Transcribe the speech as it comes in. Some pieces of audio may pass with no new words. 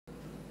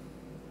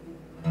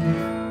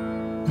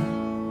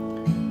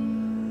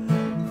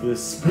the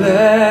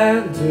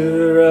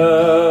splendor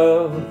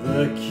of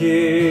the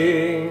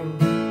King,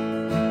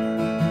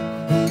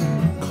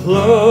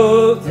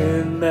 clothed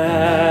in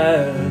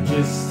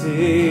majesty.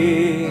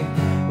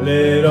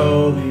 Let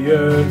all the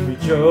earth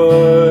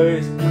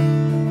rejoice,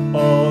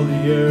 all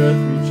the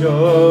earth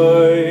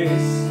rejoice.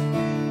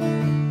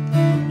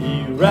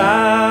 He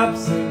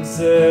wraps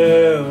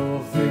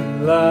himself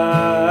in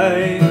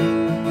light,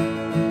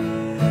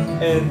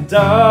 and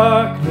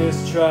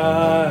darkness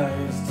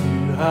tries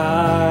to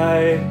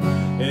hide,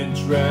 and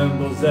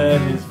trembles at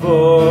his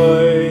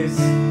voice,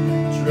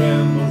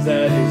 trembles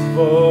at his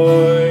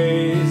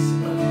voice.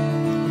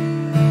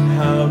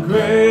 How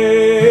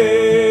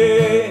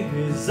great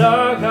is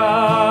our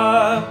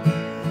God!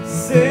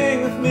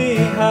 Sing with me,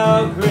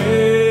 how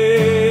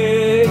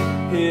great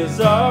is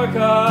our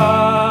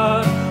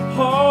God!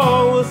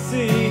 Oh, we'll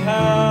see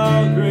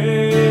how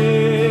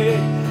great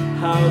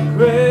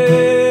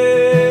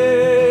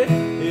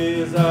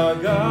is our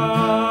God.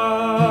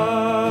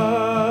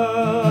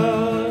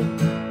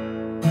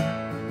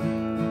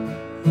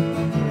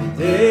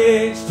 And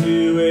age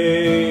to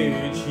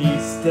age he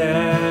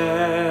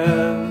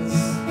stands,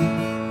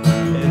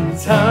 and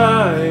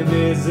time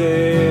is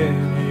in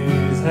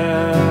his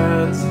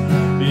hands,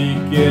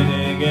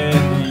 beginning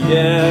and the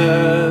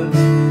end,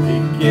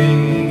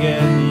 beginning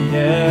and the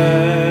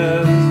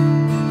end.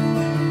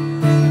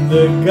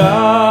 The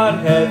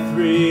Godhead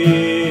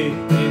three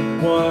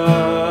in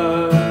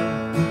one,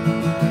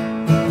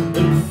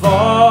 the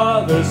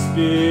Father,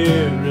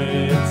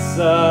 Spirit,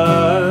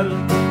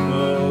 Son,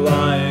 the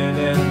Lion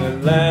and the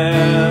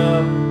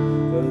Lamb,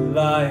 the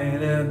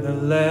Lion and the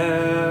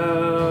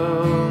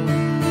Lamb.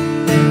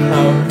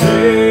 How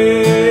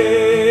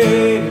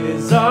great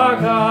is our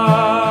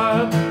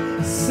God!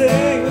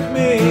 Sing with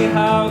me,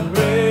 how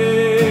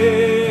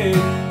great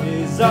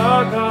is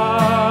our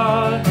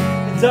God!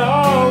 And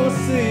all will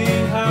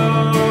sing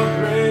how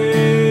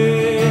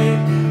great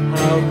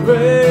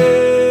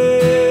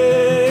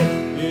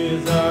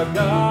is our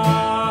God!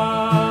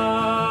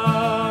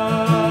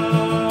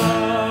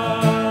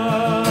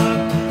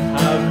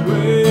 How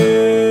great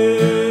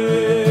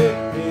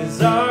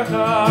is our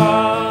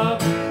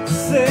God!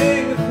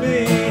 Sing with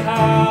me,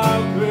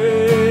 how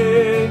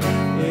great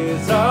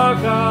is our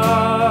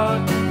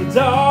God! And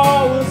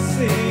all will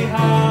see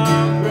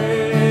how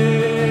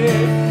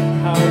great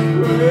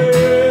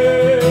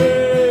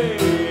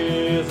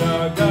is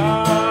our God.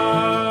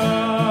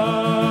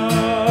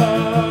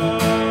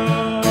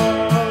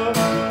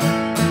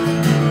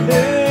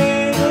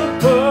 Name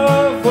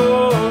above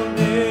all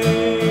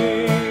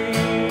names,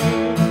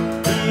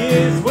 he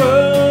is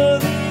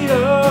worthy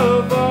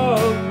of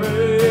all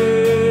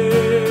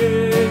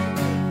praise.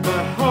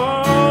 My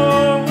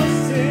heart will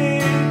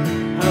sing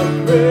how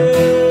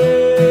great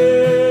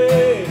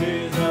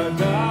is our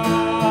God.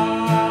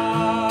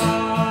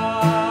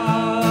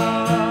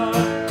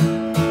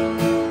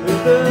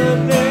 With the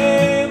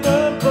name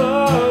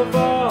above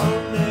all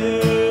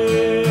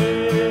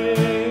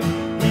names,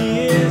 he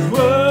is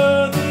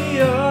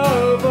worthy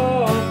of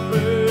all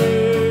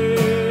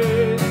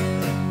praise.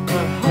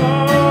 My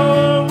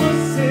heart will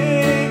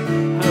sing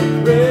how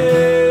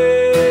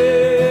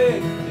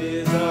great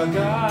is our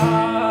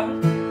God.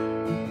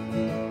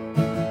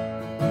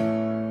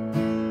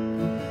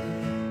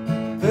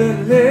 The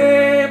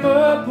name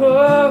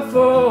above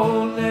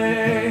all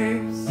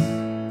names,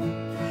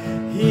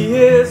 he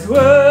is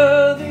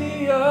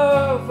worthy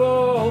of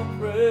all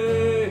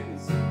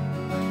praise.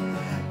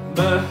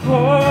 My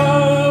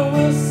heart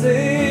will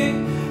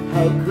sing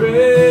how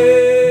great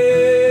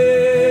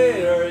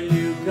are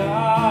you, God.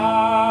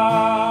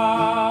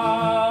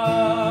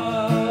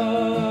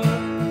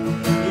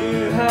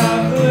 You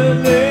have the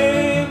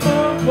name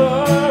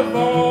above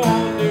all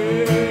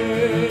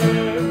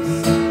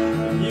names,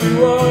 and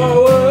you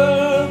are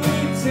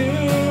worthy to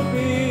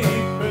be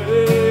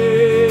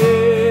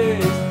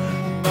praised.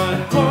 My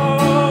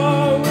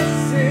heart will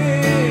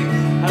sing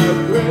how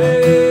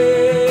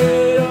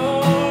great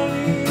are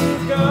you,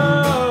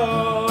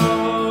 God.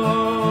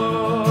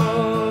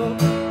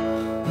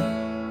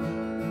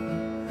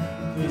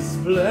 The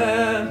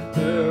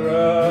splendor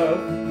of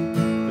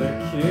the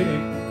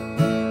King,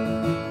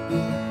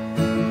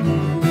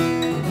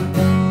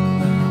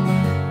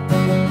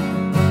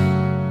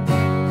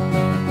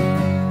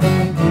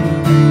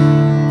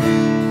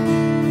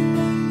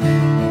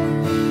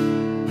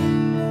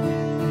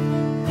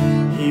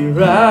 he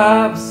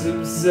wraps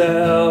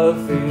himself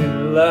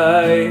in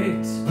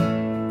light,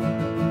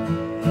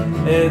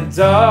 and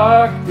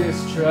darkness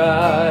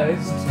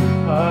tries to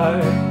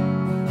hide.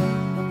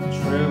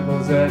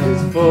 Trembles at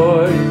his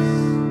voice,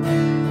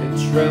 it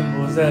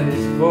trembles at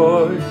his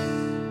voice.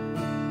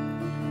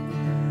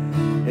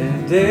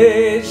 And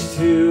age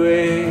to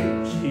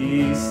age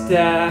he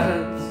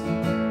stands,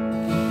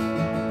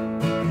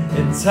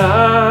 and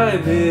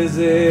time is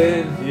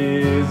in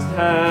his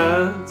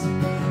hands,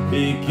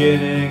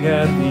 beginning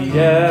at the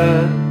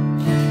end,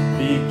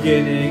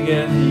 beginning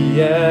at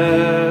the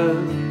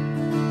end.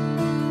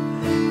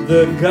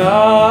 The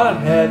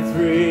Godhead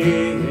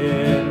three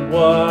in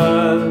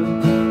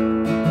one,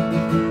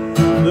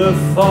 the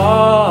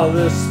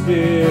Father,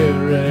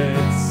 Spirit,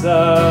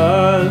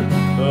 Son,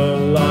 the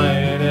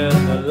Lion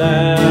and the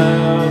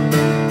Lamb,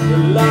 the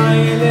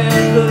Lion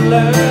and the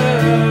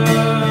Lamb.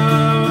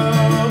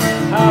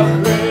 How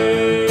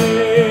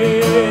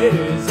great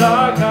is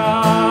our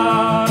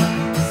God?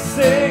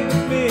 Sing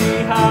with me,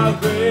 how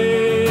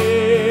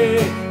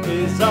great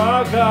is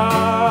our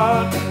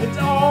God? And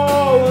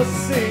all will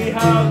see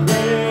how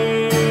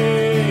great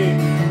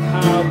is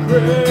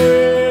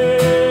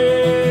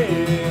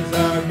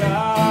our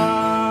God.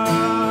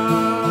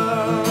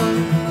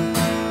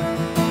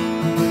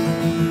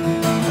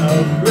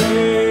 How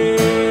great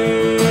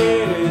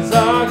is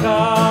our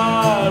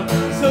God?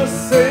 So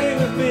sing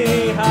with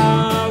me,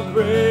 how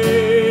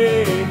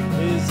great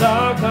is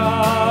our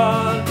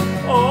God?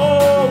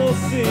 All will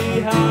see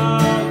how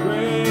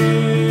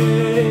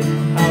great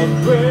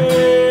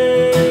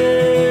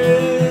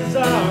is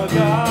our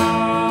God.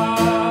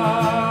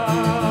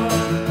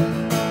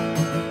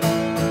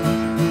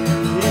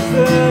 He's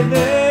the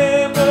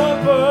name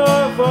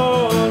above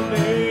all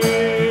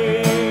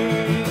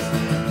names.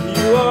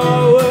 You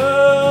are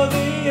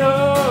worthy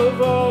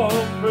of all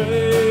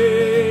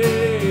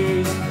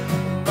praise.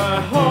 My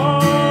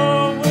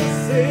heart will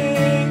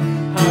sing,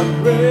 how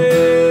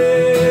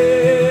great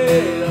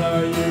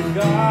are you,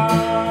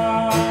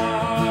 God.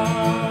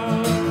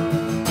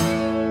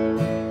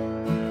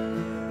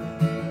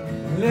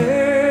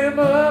 Name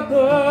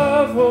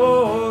above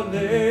all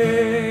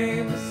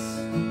names,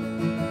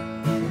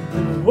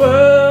 and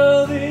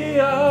worthy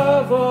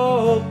of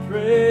all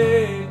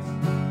praise.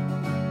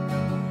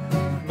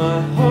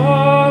 My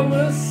heart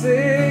will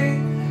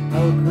sing,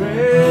 how great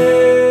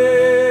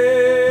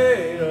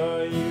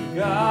are you,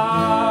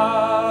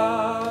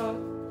 God.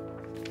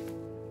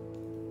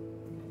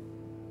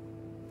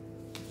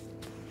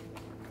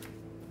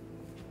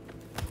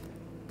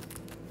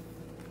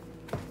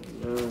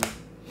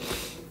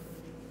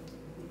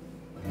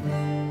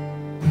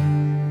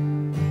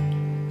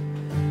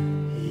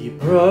 He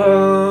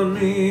brought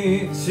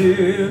me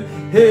to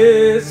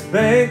his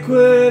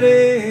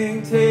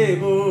banqueting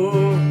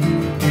table.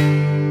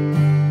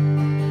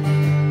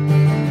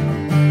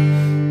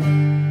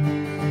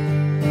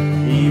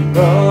 He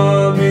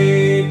brought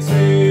me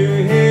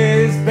to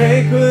his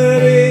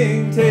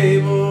banqueting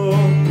table.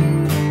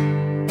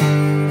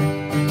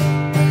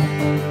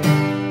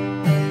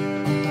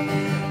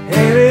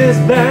 And his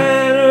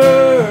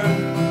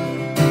banner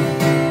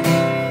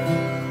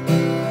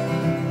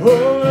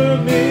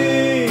over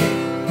me.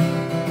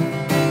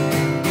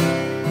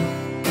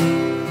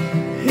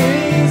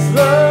 His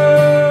love.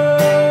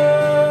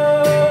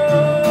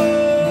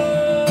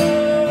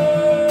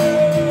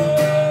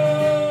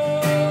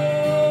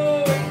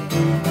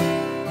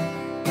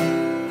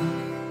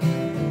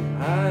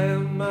 I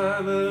am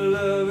my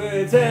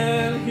beloved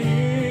and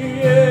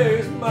he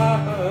is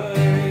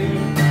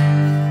mine.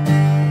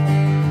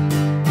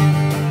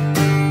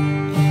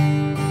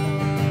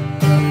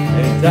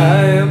 And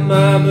I am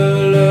my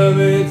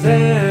beloved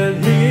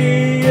and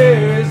he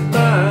is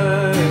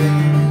mine.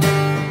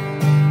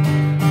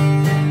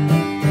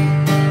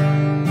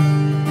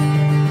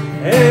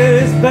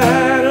 And his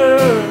banner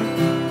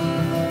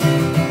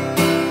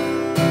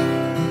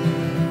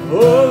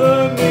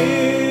over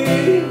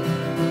me.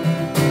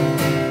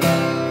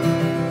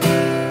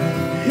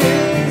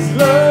 His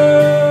love.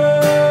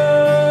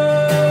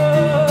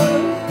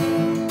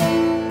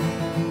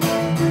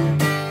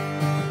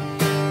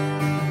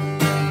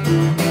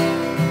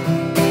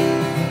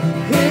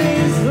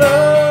 His love.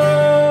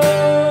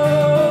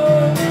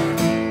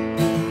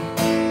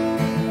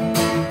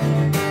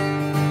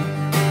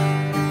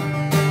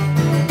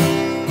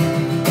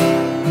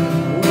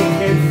 We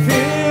can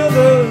feel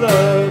the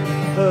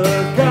love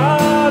of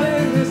God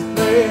in this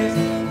place.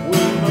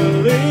 We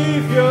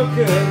believe your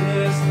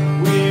goodness.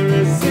 We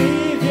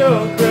receive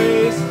your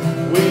grace.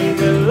 We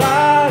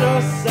delight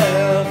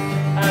ourselves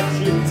at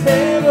your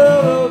table,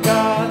 oh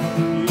God.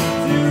 You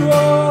do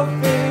all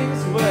things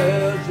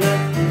well.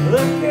 Just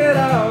look at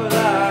our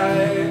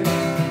lives.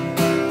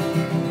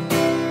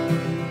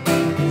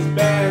 His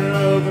banner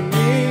over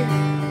me.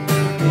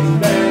 His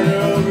banner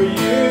over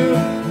you.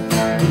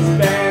 His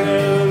banner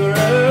over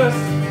us.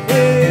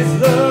 His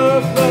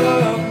love,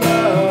 love,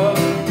 love.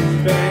 His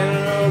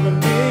banner over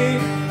me.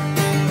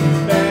 His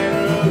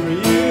banner over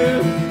you.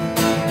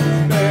 His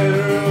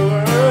banner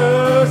over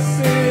us.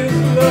 His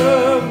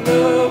love,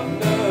 love,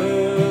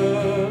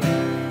 love.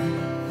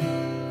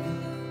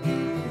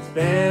 His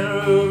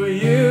banner over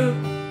you.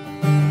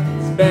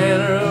 His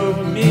banner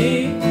over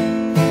me.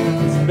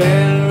 His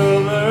banner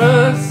over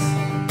us.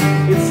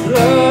 It's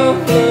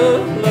love,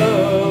 love,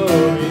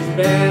 love. His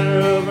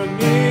banner over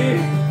me.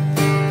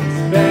 His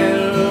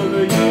banner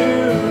over you.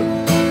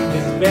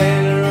 His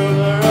banner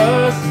over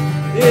us.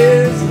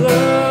 It's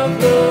love,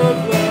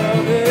 love,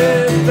 love.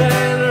 His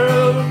banner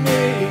over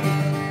me.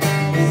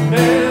 His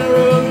banner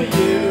over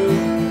you.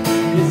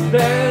 His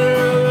banner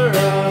over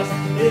us.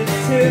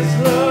 It's his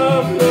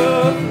love,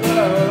 love,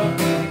 love.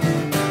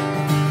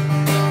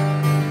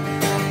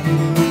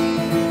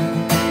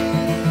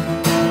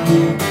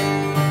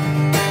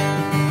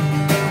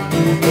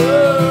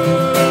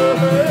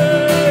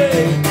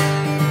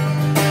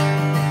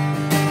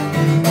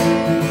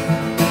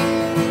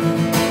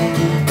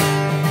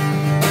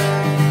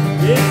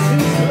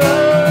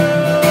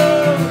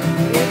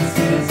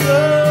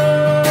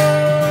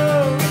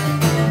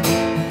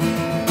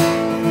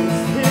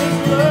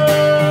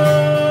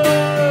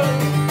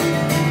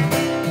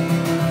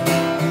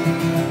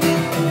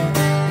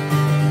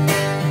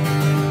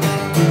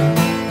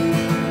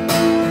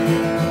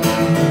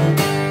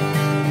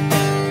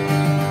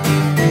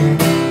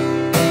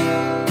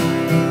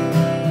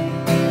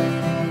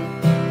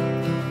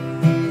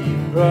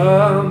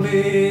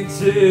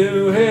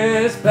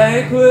 his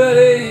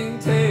banqueting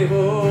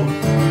table.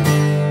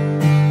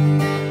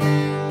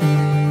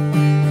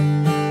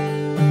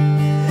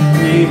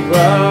 He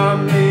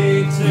brought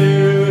me to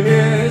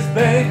his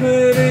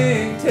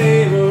banqueting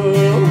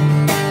table,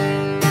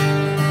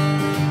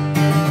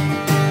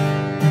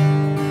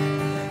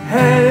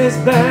 and his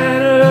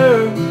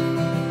banner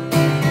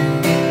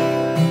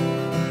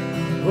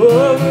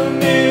over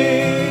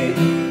me,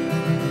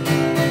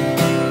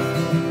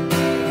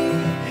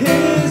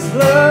 his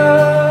love.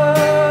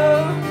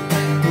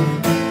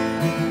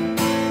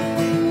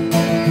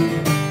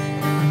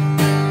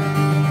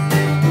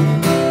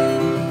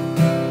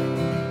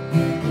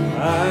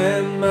 I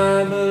am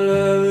my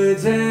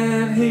beloved's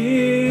and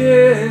he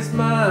is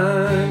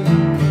mine.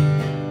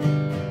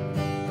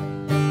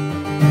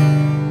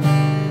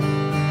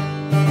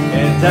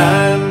 And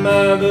I am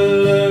my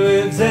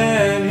beloved's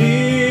and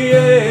he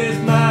is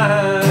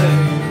mine.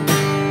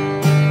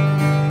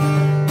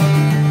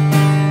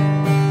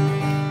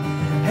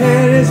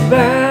 And his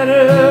back